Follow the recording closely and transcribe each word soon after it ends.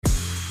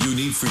You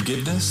need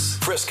forgiveness?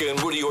 Fresca and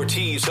Woody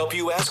Ortiz help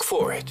you ask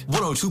for it.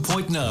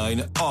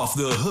 102.9 Off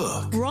the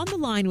Hook. We're on the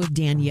line with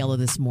Daniela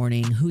this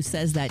morning, who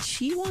says that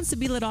she wants to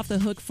be let off the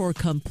hook for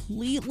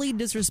completely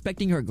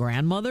disrespecting her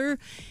grandmother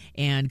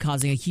and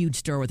causing a huge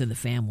stir within the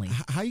family.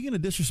 How are you going to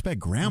disrespect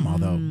grandma,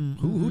 though?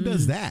 Who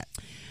does that?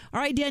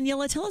 All right,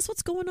 Daniela, tell us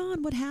what's going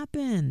on. What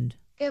happened?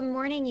 Good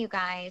morning, you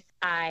guys.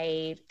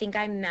 I think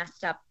I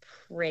messed up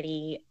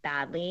pretty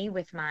badly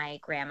with my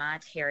grandma,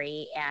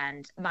 Terry,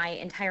 and my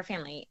entire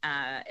family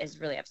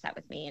is really upset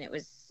with me. And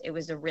it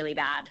was a really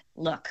bad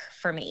look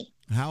for me.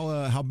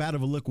 How bad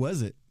of a look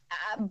was it?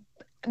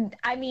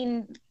 I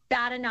mean,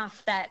 bad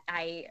enough that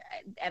I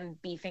am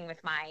beefing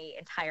with my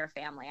entire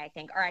family, I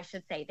think, or I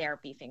should say they're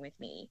beefing with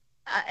me.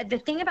 The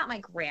thing about my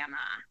grandma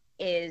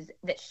is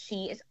that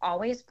she is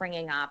always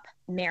bringing up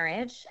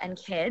marriage and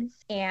kids,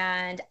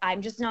 and I'm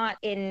just not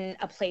in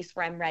a place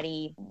where I'm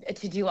ready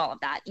to do all of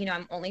that. You know,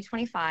 I'm only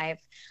 25.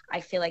 I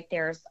feel like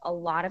there's a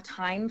lot of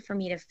time for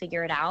me to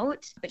figure it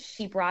out, but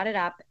she brought it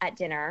up at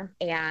dinner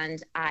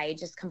and I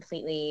just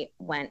completely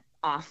went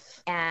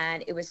off,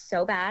 and it was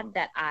so bad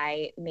that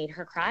I made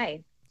her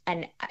cry.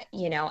 And,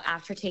 you know,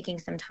 after taking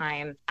some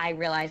time, I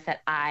realized that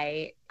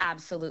I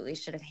absolutely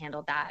should have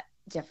handled that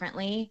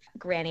differently.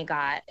 Granny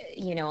got,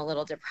 you know, a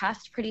little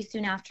depressed pretty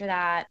soon after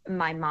that.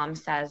 My mom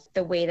says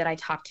the way that I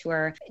talked to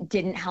her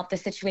didn't help the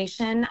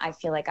situation. I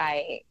feel like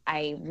I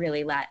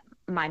really let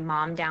my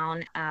mom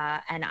down,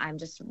 and I'm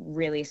just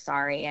really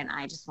sorry, and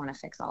I just want to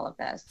fix all of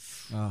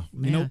this.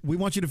 You know, we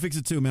want you to fix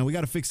it too, man. We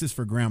got to fix this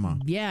for grandma.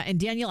 Yeah, and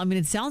Danielle, I mean,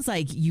 it sounds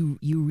like you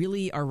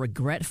really are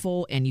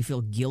regretful and you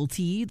feel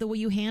guilty the way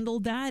you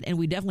handled that, and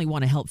we definitely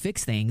want to help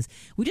fix things.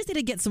 We just need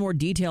to get some more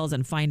details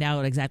and find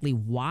out exactly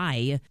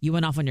why you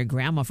went off on your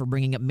grandma for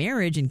bringing up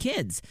marriage and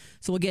kids.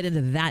 So we'll get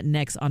into that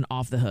next on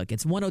Off the Hook.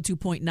 It's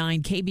 102.9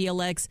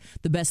 KBLX,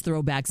 the best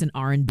throwbacks in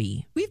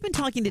R&B. We've been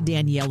talking to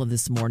Daniela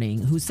this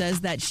morning, who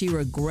says that she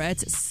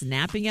regrets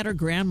snapping at her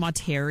grandma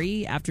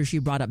Terry after she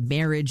brought up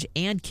marriage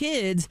and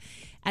kids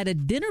at a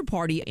dinner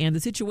party, and the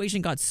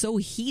situation got so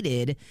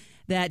heated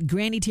that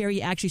Granny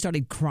Terry actually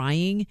started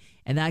crying,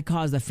 and that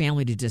caused the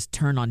family to just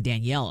turn on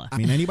Daniela. I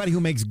mean, anybody who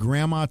makes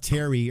Grandma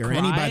Terry or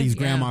anybody's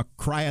grandma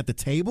cry at the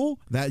table,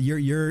 that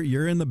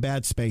you're in the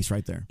bad space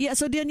right there. Yeah,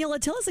 so Daniela,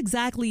 tell us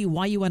exactly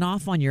why you went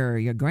off on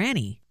your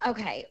granny.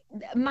 Okay,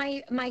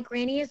 my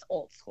granny is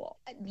old school.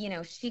 You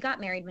know, she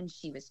got married when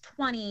she was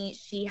 20.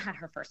 She had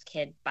her first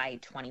kid by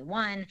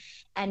 21,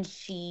 and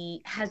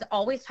she has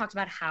always talked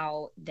about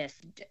how this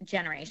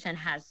generation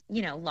has,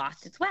 you know,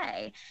 lost its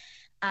way.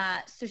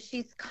 So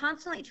she's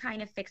constantly trying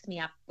to fix me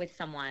up with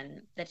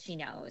someone that she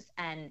knows.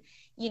 And,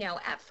 you know,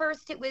 at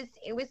first it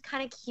was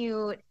kind of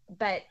cute,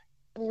 but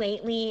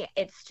lately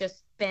it's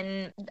just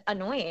been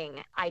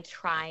annoying. I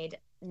tried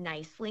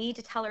nicely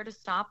to tell her to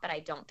stop, but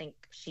I don't think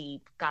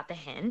she got the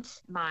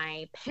hint.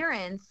 My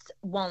parents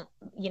won't,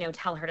 you know,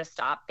 tell her to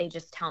stop. They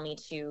just tell me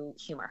to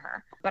humor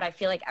her. But I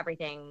feel like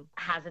everything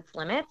has its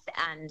limits,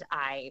 and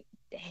I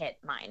hit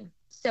mine.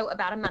 So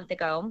about a month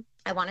ago,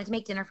 I wanted to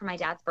make dinner for my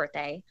dad's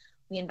birthday.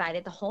 We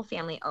invited the whole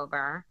family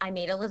over. I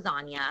made a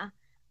lasagna,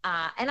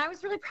 and I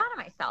was really proud of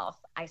myself.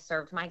 I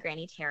served my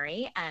Granny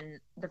Terry, and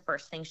the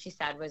first thing she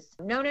said was,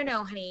 no,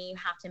 honey, you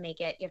have to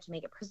make it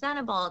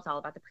presentable. It's all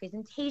about the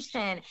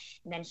presentation.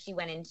 And then she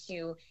went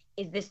into,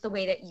 is this the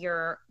way that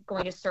you're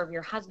going to serve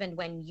your husband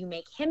when you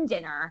make him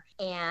dinner?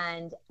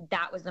 And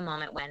that was the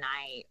moment when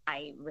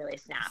I really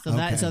snapped. So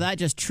that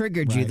just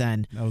triggered you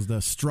then. That was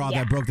the straw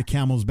that broke the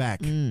camel's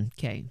back.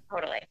 Okay.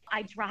 Totally.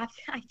 I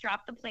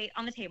dropped the plate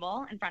on the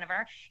table in front of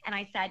her, and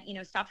I said, you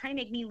know, stop trying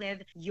to make me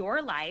live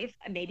your life.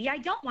 Maybe I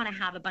don't want to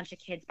have a bunch of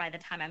kids by the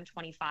time I'm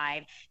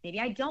 25. Maybe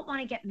I don't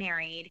want to get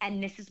married.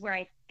 And this is where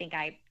I think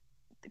I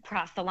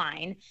crossed the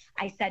line.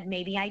 I said,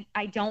 maybe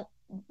I don't,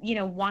 you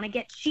know, want to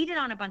get cheated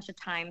on a bunch of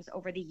times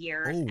over the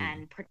years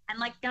and pretend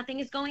like nothing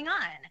is going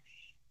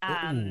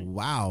on.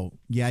 Wow.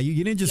 Yeah,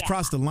 you didn't just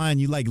cross the line.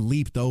 You like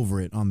leaped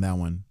over it on that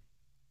one.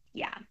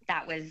 Yeah,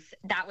 that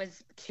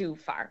was too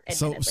far.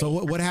 So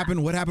what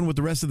happened? What happened with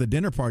the rest of the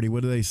dinner party?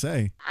 What did they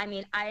say? I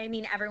mean,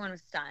 everyone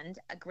was stunned.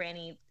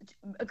 Granny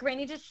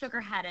just shook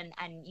her head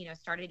and you know,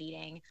 started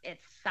eating.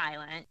 It's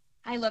silent.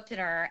 I looked at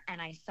her and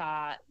I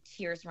saw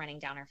tears running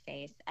down her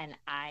face, and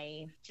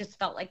I just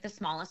felt like the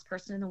smallest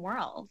person in the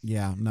world.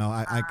 Yeah, no,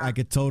 I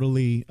could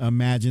totally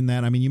imagine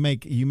that. I mean, you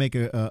make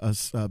a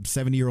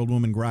 70-year-old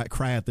woman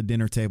cry at the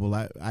dinner table.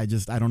 I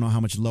don't know how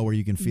much lower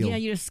you can feel. Yeah,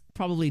 you just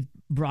probably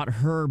brought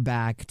her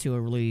back to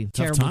a really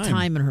terrible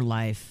time in her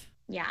life.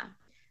 Yeah.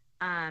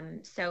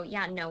 So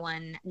yeah, no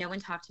one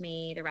talked to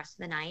me the rest of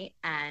the night,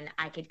 and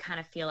I could kind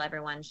of feel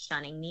everyone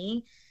shunning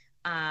me.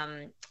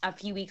 A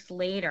few weeks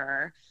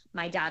later,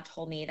 my dad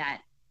told me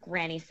that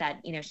Granny said,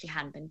 you know, she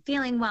hadn't been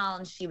feeling well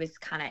and she was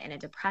kind of in a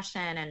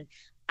depression, and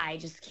I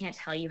just can't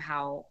tell you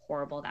how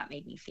horrible that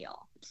made me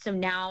feel. So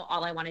now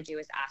all I want to do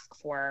is ask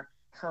for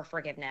her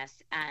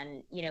forgiveness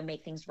and, you know,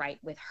 make things right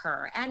with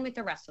her and with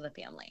the rest of the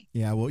family.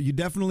 Yeah, well, you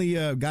definitely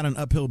got an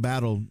uphill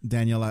battle,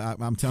 Danielle.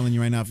 I'm telling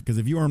you right now, because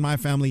if you were in my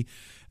family,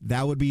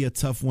 that would be a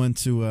tough one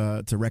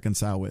to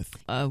reconcile with.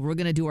 We're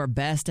going to do our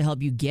best to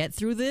help you get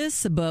through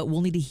this, but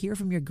we'll need to hear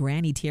from your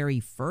Granny Terry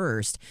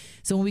first.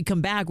 So when we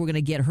come back, we're going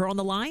to get her on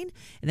the line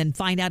and then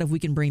find out if we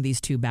can bring these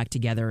two back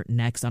together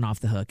next on Off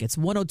the Hook. It's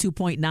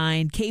 102.9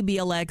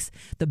 KBLX,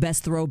 the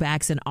best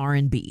throwbacks in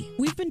R&B.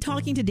 We've been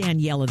talking to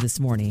Daniela this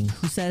morning,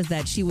 who says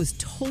that she was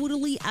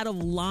totally out of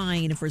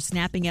line for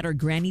snapping at her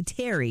Granny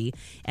Terry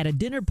at a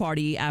dinner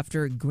party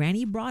after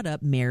Granny brought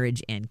up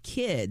marriage and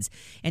kids.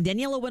 And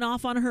Daniela went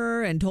off on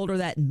her and told her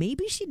that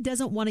maybe she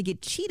doesn't want to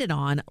get cheated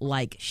on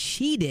like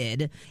she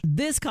did.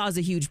 This caused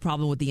a huge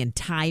problem with the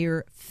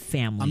entire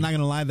family. I'm not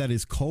going to lie, that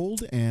is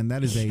cold, and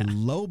that is a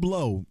low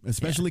blow,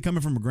 especially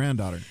coming from a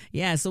granddaughter.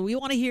 Yeah, so we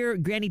want to hear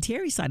Granny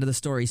Terry's side of the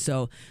story,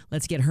 so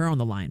let's get her on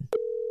the line.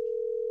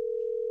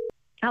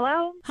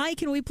 Hello? Hi,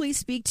 can we please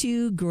speak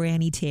to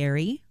Granny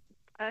Terry?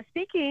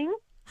 Speaking.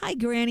 Hi,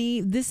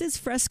 Granny. This is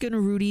Fresca and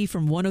Rudy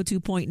from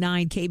 102.9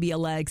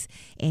 KBLX,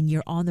 and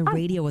you're on the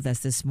radio with us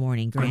this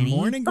morning, Granny. Good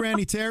morning,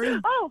 Granny Terry.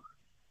 Oh,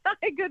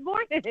 hi, good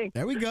morning.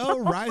 There we go.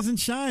 Rise and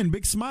shine.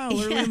 Big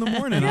smile early in the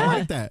morning. I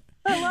like that.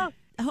 Hello.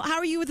 How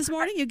are you this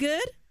morning? You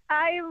good?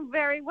 I am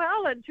very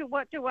well, and to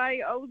what do I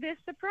owe this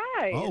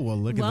surprise? Oh, well,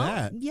 look at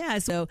that. Yeah,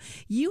 so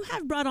you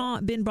have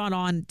been brought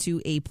on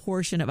to a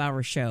portion of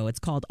our show. It's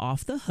called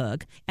Off the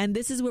Hook, and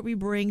this is where we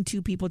bring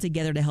two people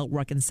together to help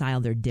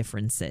reconcile their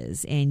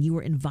differences. And you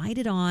were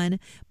invited on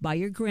by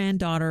your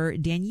granddaughter,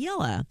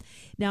 Daniela.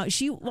 Now,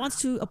 she wants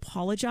to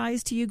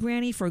apologize to you,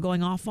 Granny, for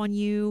going off on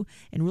you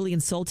and really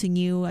insulting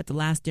you at the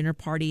last dinner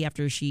party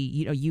after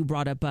you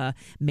brought up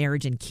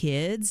marriage and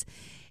kids.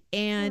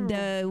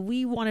 And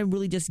we want to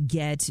really just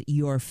get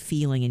your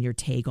feeling and your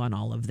take on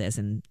all of this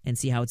and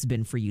see how it's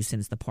been for you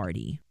since the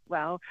party.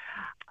 Well,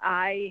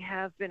 I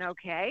have been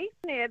okay.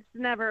 It's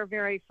never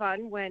very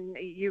fun when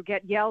you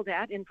get yelled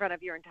at in front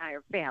of your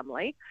entire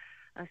family,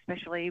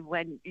 especially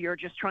when you're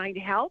just trying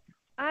to help.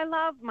 I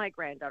love my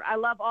granddaughter. I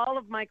love all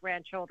of my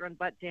grandchildren,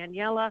 but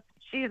Daniela,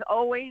 she's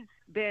always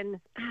been,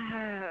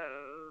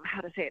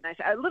 how to say it nice,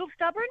 a little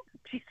stubborn.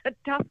 She's a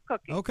tough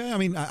cookie. Okay, I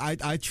mean,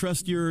 I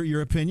trust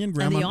your opinion.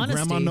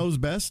 Grandma knows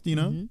best, you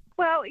know? Mm-hmm.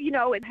 Well,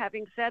 and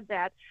having said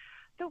that,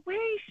 the way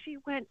she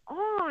went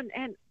on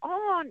and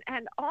on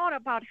and on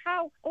about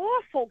how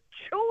awful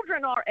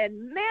children are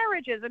and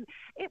marriages, and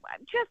it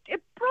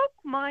broke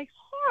my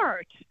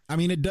heart. I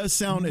mean, it does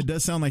sound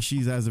like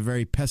she has a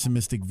very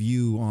pessimistic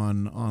view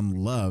on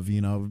love,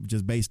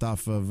 just based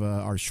off of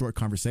our short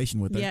conversation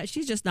with her. Yeah,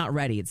 she's just not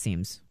ready, it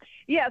seems.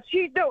 Yes,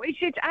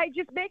 it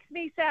just makes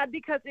me sad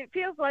because it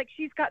feels like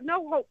she's got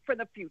no hope for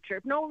the future,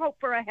 no hope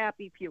for a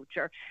happy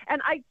future.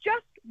 And I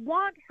just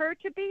want her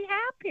to be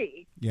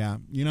happy. Yeah,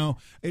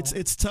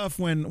 it's tough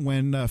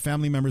when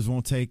family members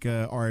won't take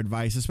our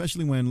advice,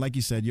 especially when, like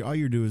you said, all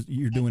you're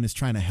doing is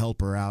trying to help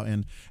her out.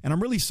 And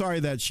I'm really sorry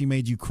that she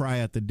made you cry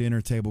at the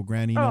dinner table,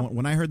 Granny.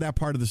 When I heard that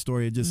part of the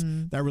story,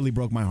 that really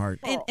broke my heart.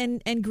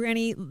 And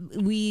Granny,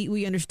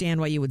 we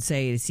understand why you would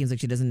say it seems like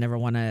she doesn't never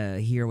want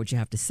to hear what you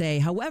have to say.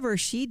 However,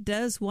 she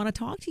does want to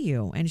talk to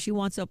you, and she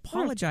wants to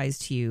apologize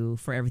to you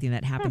for everything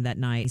that happened that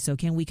night. So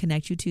can we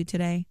connect you two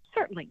today?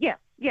 Certainly, yes.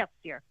 Yes,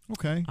 dear.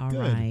 Okay, all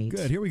right.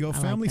 Good. Here we go.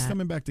 Family's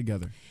coming back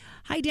together.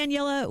 Hi,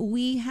 Daniela.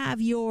 We have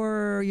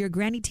your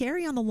Granny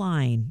Terry on the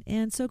line,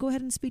 and so go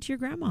ahead and speak to your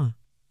grandma.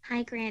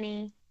 Hi,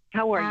 Granny.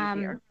 How are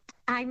you, dear?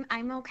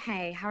 I'm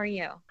okay. How are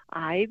you?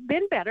 I've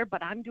been better,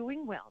 but I'm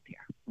doing well,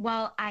 dear.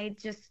 Well, I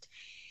just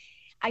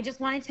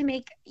wanted to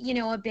make,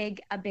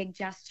 a big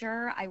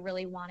gesture. I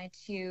really wanted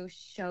to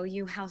show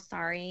you how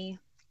sorry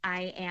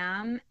I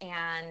am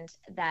and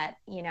that,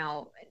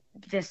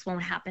 this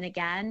won't happen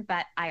again.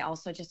 But I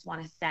also just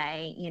want to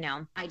say,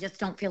 I just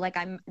don't feel like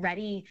I'm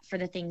ready for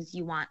the things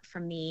you want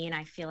from me. And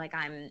I feel like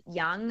I'm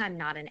young. I'm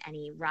not in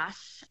any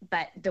rush.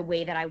 But the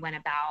way that I went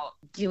about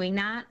doing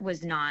that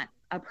was not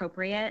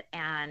appropriate.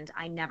 And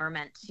I never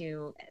meant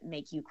to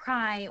make you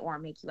cry or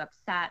make you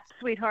upset.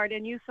 Sweetheart,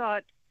 and you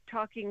thought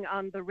talking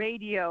on the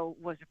radio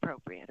was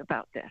appropriate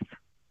about this.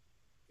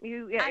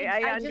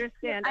 I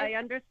understand. I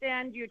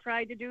understand you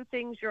tried to do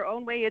things your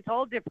own way. It's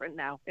all different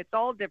now. It's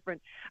all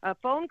different. A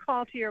phone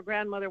call to your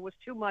grandmother was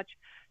too much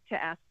to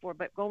ask for,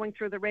 but going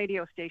through the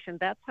radio station,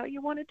 that's how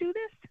you want to do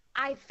this?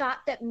 I thought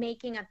that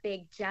making a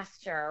big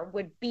gesture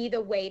would be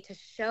the way to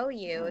show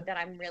you that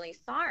I'm really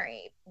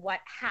sorry. What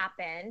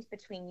happened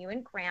between you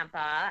and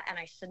Grandpa, and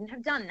I shouldn't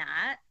have done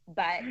that,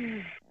 but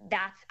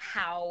that's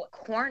how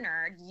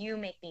cornered you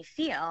make me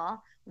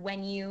feel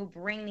when you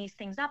bring these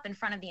things up in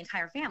front of the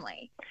entire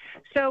family.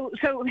 So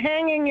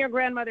hanging your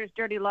grandmother's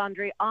dirty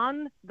laundry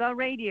on the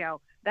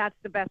radio, that's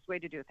the best way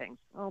to do things.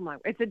 Oh my,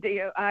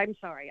 I'm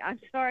sorry.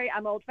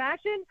 I'm old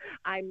fashioned.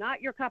 I'm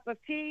not your cup of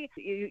tea.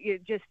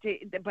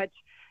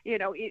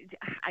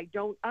 I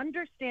don't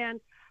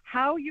understand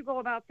how you go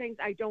about things.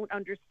 I don't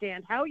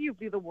understand how you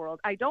view the world.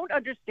 I don't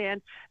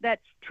understand that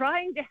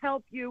trying to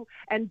help you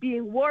and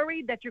being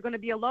worried that you're going to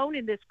be alone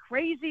in this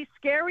crazy,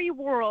 scary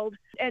world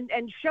and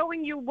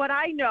showing you what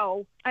I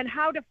know and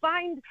how to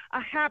find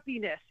a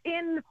happiness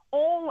in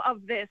all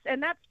of this.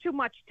 And that's too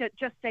much to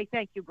just say,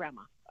 thank you,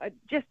 Grandma.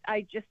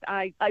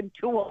 I'm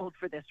too old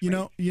for this. You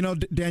know,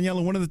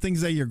 Daniela, one of the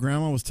things that your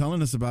grandma was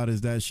telling us about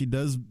is that she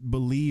does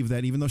believe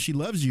that even though she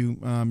loves you,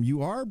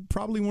 you are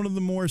probably one of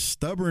the more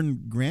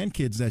stubborn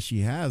grandkids that she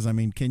has. I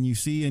mean, can you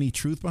see any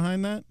truth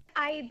behind that?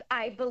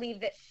 I believe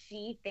that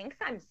she thinks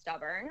I'm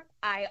stubborn.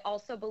 I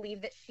also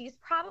believe that she's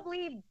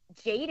probably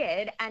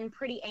jaded and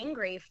pretty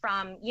angry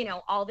from,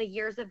 all the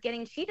years of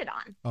getting cheated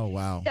on. Oh,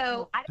 wow.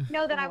 So I don't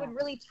know that I would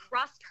really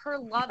trust her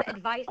love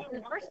advice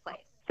in the first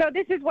place. So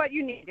this is what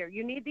you need here.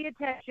 You need the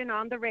attention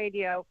on the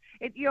radio.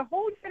 Your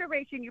whole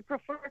generation, you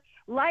prefer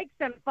likes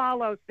and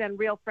follows than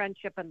real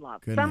friendship and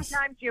love. Goodness.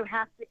 Sometimes you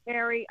have to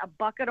carry a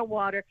bucket of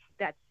water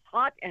that's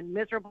hot and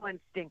miserable and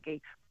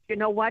stinky. You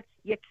know what?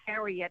 You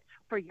carry it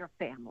for your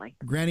family.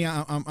 Granny,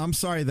 I'm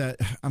sorry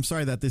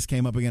that this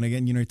came up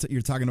again.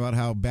 You're talking about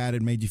how bad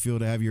it made you feel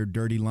to have your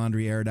dirty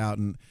laundry aired out,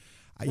 and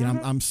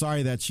I'm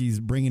sorry that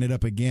she's bringing it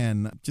up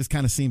again. Just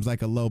kind of seems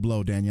like a low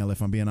blow, Danielle,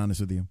 if I'm being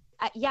honest with you.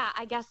 Yeah,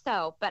 I guess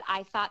so. But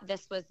I thought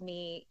this was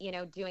me,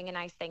 doing a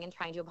nice thing and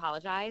trying to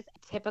apologize.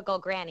 Typical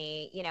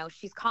Granny,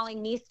 she's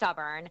calling me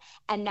stubborn.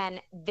 And then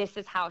this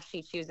is how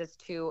she chooses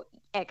to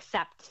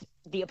accept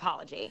the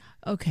apology.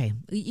 Okay.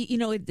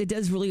 It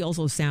does really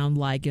also sound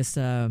like it's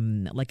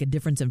like a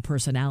difference in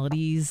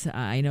personalities.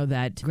 I know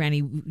that,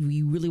 Granny,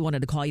 we really wanted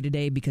to call you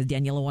today because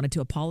Daniela wanted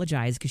to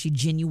apologize because she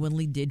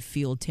genuinely did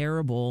feel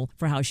terrible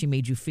for how she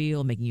made you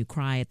feel, making you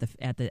cry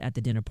at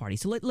the dinner party.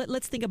 So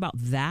let's think about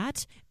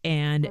that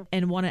and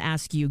want to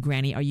ask you,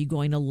 Granny, are you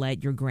going to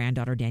let your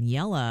granddaughter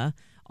Daniela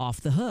off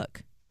the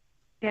hook?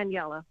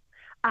 Daniela,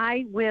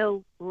 I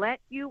will let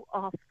you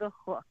off the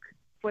hook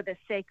for the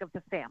sake of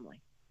the family,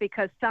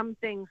 because some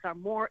things are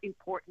more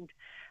important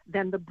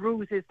than the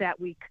bruises that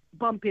we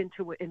bump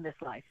into in this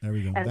life. There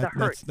we go. And the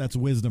hurt. That's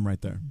wisdom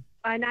right there.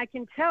 And I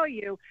can tell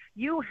you,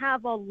 you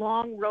have a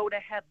long road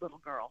ahead,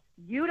 little girl.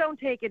 You don't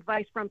take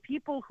advice from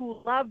people who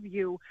love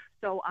you.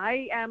 So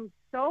I am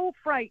so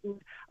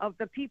frightened of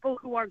the people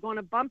who are going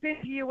to bump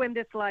into you in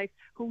this life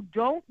who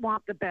don't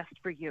want the best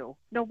for you.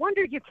 No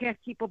wonder you can't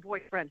keep a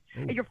boyfriend.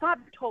 Ooh. And your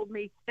father told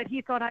me that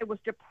he thought I was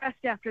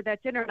depressed after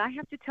that dinner. And I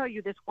have to tell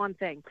you this one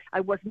thing.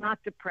 I was not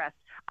depressed.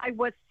 I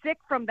was sick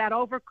from that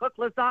overcooked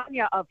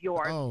lasagna of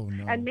yours. Oh,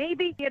 no. And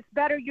maybe it's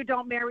better you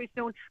don't marry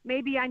soon.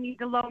 Maybe I need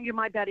to loan you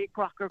my Betty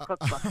Crocker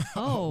cookbook.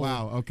 Oh,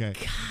 wow. Okay.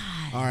 God.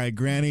 All right,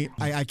 Granny.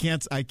 I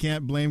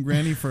can't blame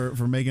Granny for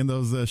making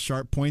those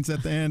sharp points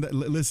at the end.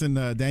 Listen,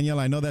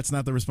 Danielle, I know that's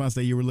not the response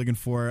that you were looking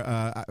for.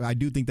 I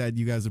do think that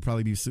you guys would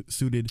probably be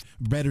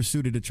better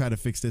suited to try to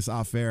fix this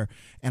off air,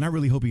 and I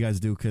really hope you guys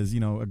do because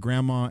a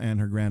grandma and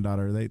her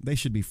granddaughter they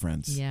should be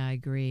friends. Yeah, I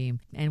agree.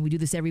 And we do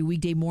this every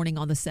weekday morning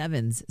on the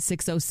 7s,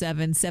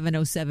 6:07,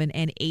 7:07,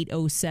 and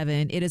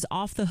 8:07. It is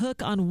Off the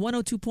Hook on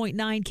 102.9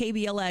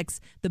 KBLX,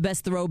 the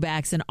best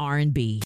throwbacks in R&B.